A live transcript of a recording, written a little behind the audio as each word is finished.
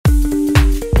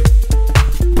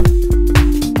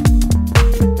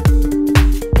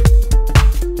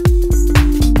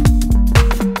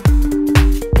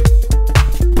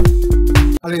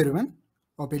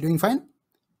Hope you're doing fine.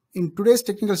 In today's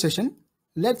technical session,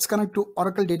 let's connect to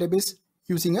Oracle database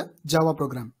using a Java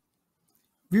program.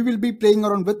 We will be playing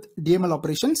around with DML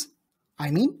operations,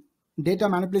 data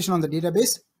manipulation on the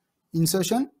database,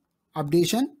 insertion,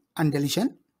 updation, and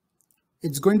deletion.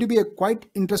 It's going to be a quite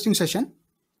interesting session.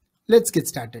 Let's get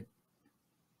started.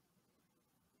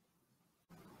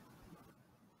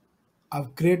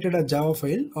 I've created a Java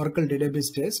file, Oracle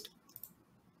database test.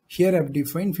 Here I've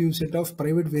defined few set of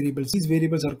private variables. These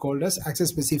variables are called as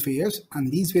access specifiers, and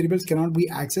these variables cannot be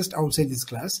accessed outside this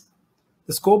class.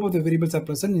 The scope of the variables are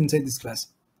present inside this class.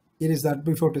 Here is that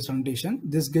before test annotation.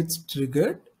 This gets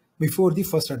triggered before the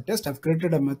first test. I've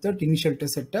created a method initial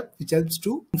test setup which helps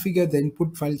to configure the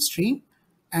input file stream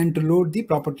and to load the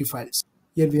property files.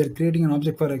 Here we are creating an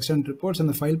object for external reports and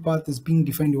the file path is being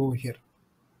defined over here.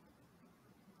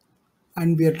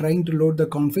 And we are trying to load the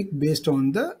config based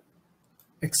on the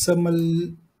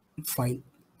XML file,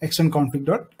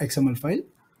 externconfig.xml file.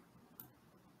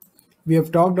 We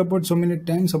have talked about so many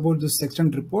times about this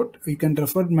external report. You can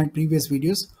refer to my previous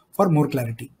videos for more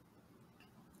clarity.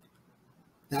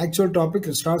 The actual topic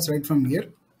starts right from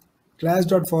here.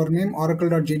 Class.forName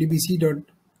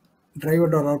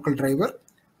oracle.jdbc.driver.oracle driver.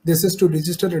 This is to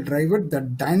register a driver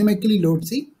that dynamically loads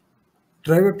the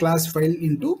driver class file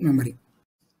into memory.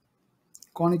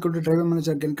 Con equal to driver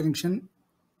manager get connection.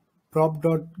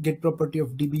 Prop.get property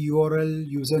of DB URL,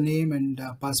 username, and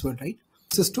password, right?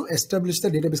 This is to establish the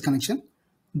database connection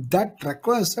that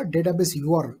requires a database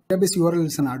URL. Database URL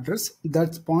is an address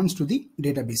that spawns to the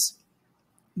database.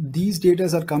 These data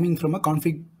are coming from a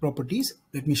config properties.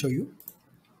 Let me show you.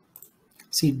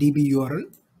 See DB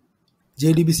URL,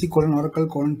 JDBC Oracle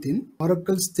thin.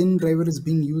 Oracle's thin driver is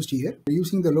being used here. We're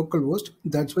using the local host.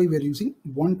 That's why we're using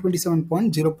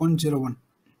 127.0.01.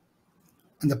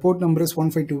 And the port number is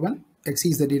 1521. X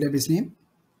is the database name.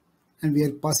 And we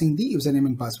are passing the username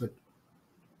and password.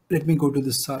 Let me go to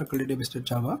this Oracle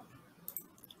database.java.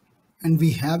 And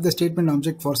we have the statement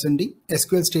object for sending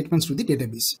SQL statements to the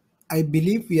database. I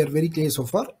believe we are very clear so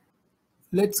far.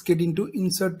 Let's get into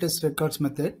insert test records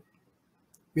method.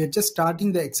 We are just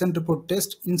starting the external report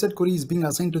test. Insert query is being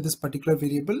assigned to this particular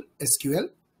variable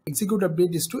SQL. Execute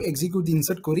update is to execute the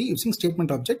insert query using statement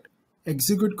object.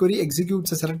 Execute query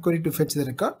executes a select query to fetch the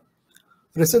record.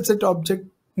 Result set object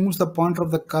moves the pointer of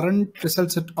the current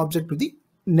result set object to the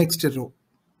next row.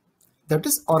 That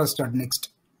is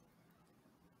rs.next.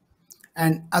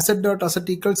 And asset.asset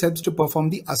equals helps to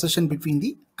perform the assertion between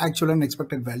the actual and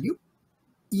expected value.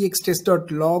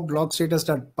 extest.log log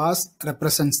status.pass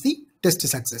represents the test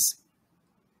success.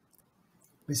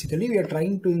 Basically, we are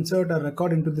trying to insert a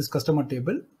record into this customer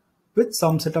table with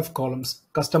some set of columns: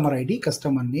 customer ID,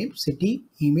 customer name, city,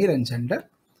 email, and gender.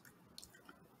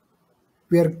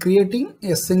 We are creating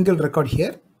a single record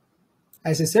here.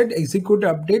 As I said, execute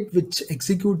update, which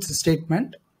executes the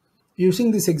statement.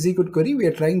 Using this execute query, we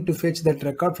are trying to fetch that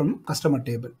record from customer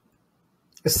table,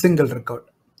 a single record.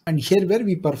 And here where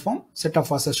we perform set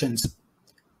of assertions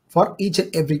for each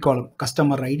and every column: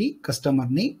 customer ID, customer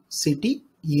name, city,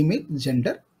 email,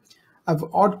 gender. I've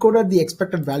hard-coded the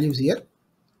expected values here.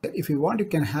 If you want, you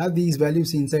can have these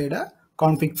values inside a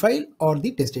config file or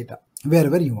the test data,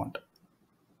 wherever you want.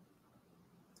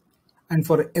 And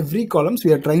for every columns,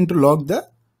 we are trying to log the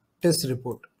test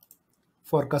report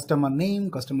for customer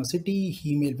name, customer city,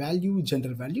 email value,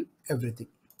 gender value, everything.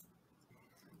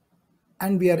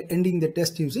 And we are ending the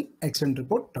test using external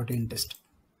report.endTest.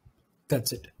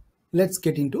 That's it. Let's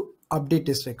get into update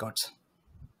test records.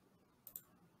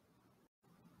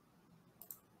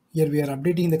 Here we are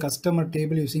updating the customer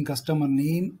table using customer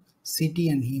name, city,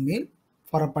 and email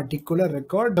for a particular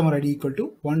record. Customer ID equal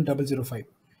to 1005.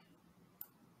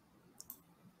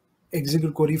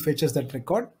 Execute query fetches that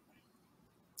record,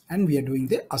 and we are doing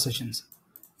the assertions.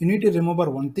 You need to remember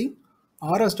one thing: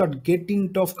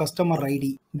 rs.getInt of customer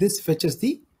ID. This fetches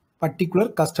the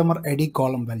particular customer ID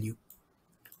column value.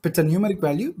 If it's a numeric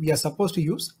value, we are supposed to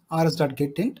use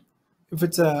rs.getInt. If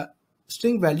it's a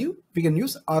string value, we can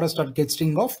use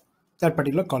rs.getString of that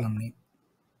particular column name.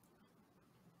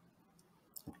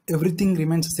 Everything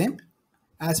remains the same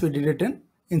as we did it in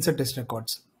insert test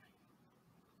records.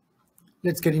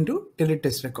 Let's get into delete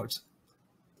test records.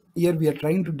 Here we are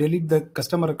trying to delete the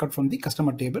customer record from the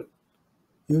customer table.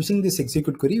 Using this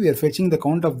execute query, we are fetching the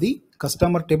count of the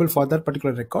customer table for that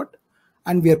particular record,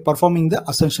 and we are performing the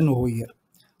assertion over here.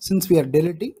 Since we are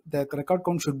deleting, the record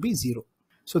count should be 0.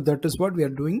 So that is what we are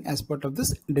doing as part of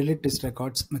this delete test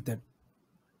records method.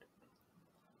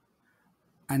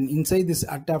 And inside this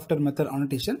after method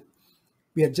annotation,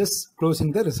 we are just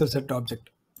closing the result set object.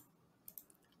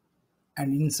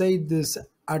 And inside this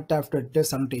at after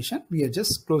test annotation, we are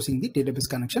just closing the database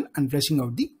connection and fleshing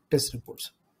out the test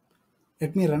reports.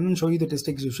 Let me run and show you the test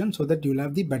execution so that you will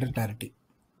have the better clarity.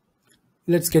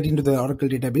 Let's get into the Oracle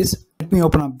database. Let me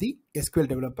open up the SQL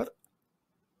developer.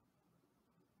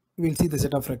 We will see the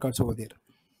set of records over there.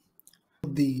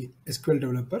 The SQL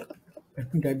developer,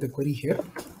 let me type the query here.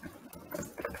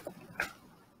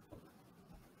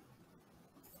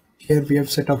 Here we have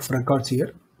set of records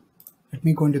here. Let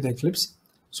me go into the Eclipse.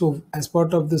 So as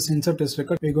part of this insert test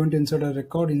record, we're going to insert a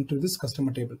record into this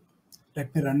customer table.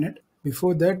 Let me run it.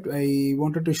 Before that, I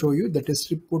wanted to show you the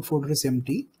test report folder is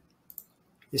empty.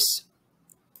 Yes.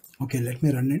 Okay, let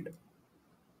me run it.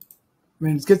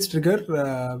 When it gets triggered,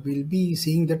 we'll be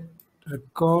seeing that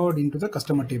record into the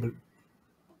customer table.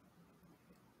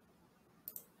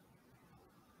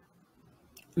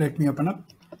 Let me open up.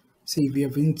 See, we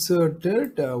have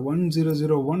inserted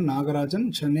 1001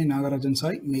 Nagarajan, Chennai Nagarajan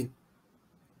Sai mail.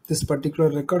 This particular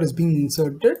record is being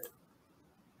inserted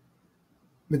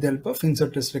with the help of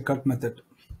insert test record method.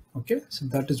 Okay, so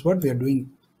that is what we are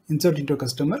doing. Insert into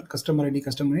customer ID,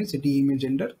 customer name, city, email,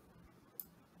 gender.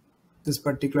 This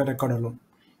particular record alone.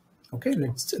 Okay,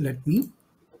 let me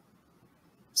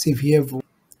see if we have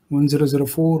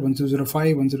 1004,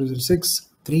 1005, 1006,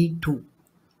 3, 2.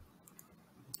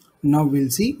 Now we'll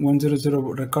see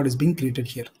 100 record is being created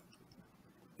here.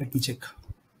 Let me check.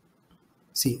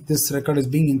 See, this record is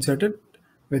being inserted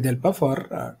with the help of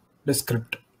our the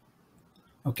script.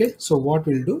 Okay, so what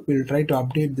we'll do, we'll try to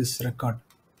update this record.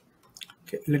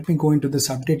 Okay, let me go into this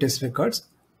update test records.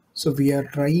 So we are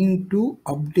trying to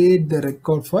update the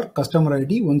record for customer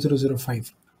ID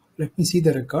 1005. Let me see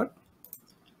the record.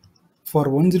 For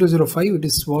 1005, it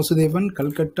is Vasudevan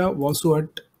Calcutta Vasu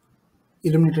at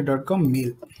illuminated.com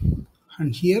mail,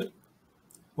 and here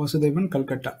Vasudevan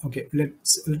Calcutta. Okay, let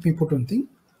me put one thing.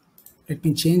 Let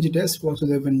me change it as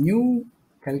Vasudevan new,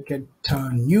 Calcutta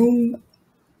new,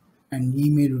 and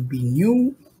email would be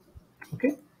new.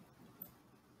 Okay,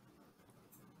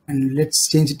 and let's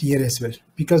change it here as well,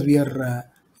 because we are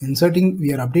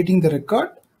we are updating the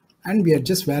record and we are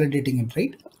just validating it,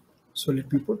 right? So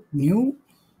let me put new,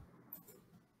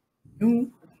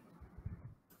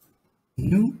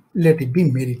 let it be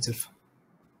mail itself.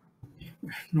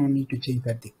 No need to change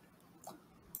that thing.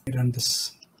 I run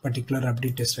this particular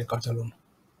update test records alone.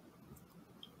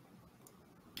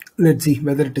 Let's see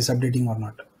whether it is updating or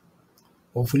not.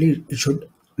 Hopefully it should.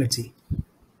 Let's see.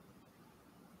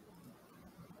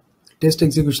 Test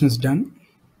execution is done.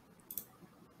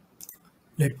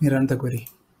 Let me run the query.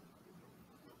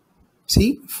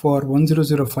 See, for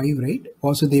 1005, right?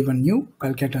 Vasudevan new,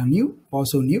 Calcutta new,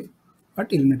 Vasu new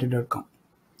at illuminated.com.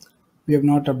 We have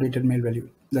not updated mail value.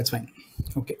 That's fine.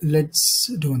 Okay, let's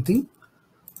do one thing.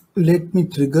 Let me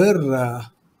trigger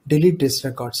delete test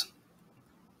records.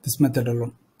 This method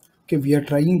alone. Okay, we are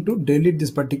trying to delete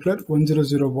this particular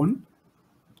 1001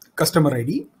 customer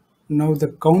ID. Now the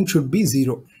count should be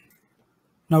 0.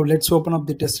 Now let's open up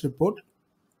the test report.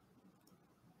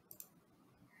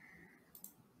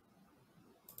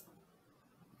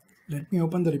 Let me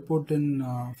open the report in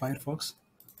Firefox.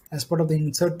 As part of the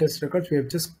insert test records, we have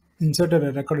just inserted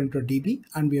a record into a DB,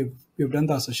 and we have done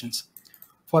the assertions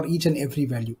for each and every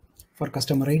value, for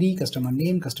customer ID, customer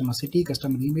name, customer city,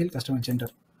 customer email, customer gender.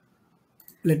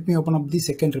 Let me open up the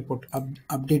second report,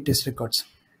 update test records.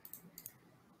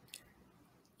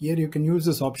 Here you can use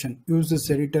this option, use this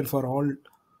editor for all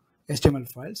HTML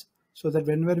files, so that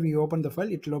whenever we open the file,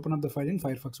 it will open up the file in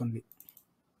Firefox only.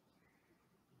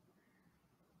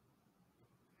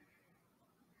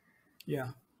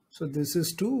 Yeah, so this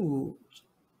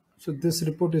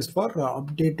report is for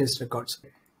update test records.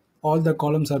 All the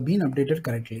columns are being updated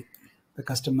correctly. The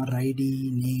customer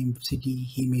ID, name, city,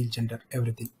 email, gender,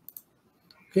 everything.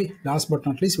 Okay, last but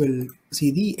not least, we'll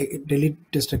see the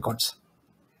delete test records.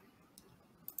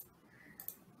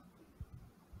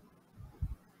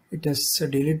 It has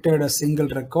deleted a single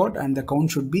record and the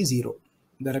count should be 0.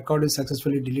 The record is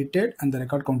successfully deleted and the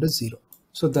record count is 0.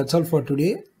 So that's all for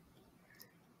today.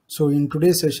 So in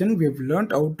today's session, we have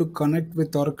learned how to connect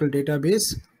with Oracle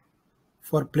database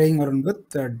for playing around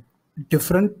with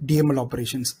different DML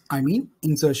operations. I mean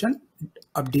insertion,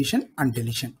 updation and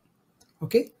deletion.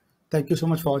 Okay. Thank you so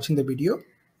much for watching the video.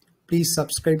 Please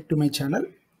subscribe to my channel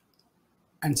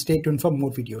and stay tuned for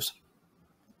more videos.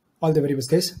 All the very best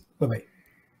guys. Bye-bye.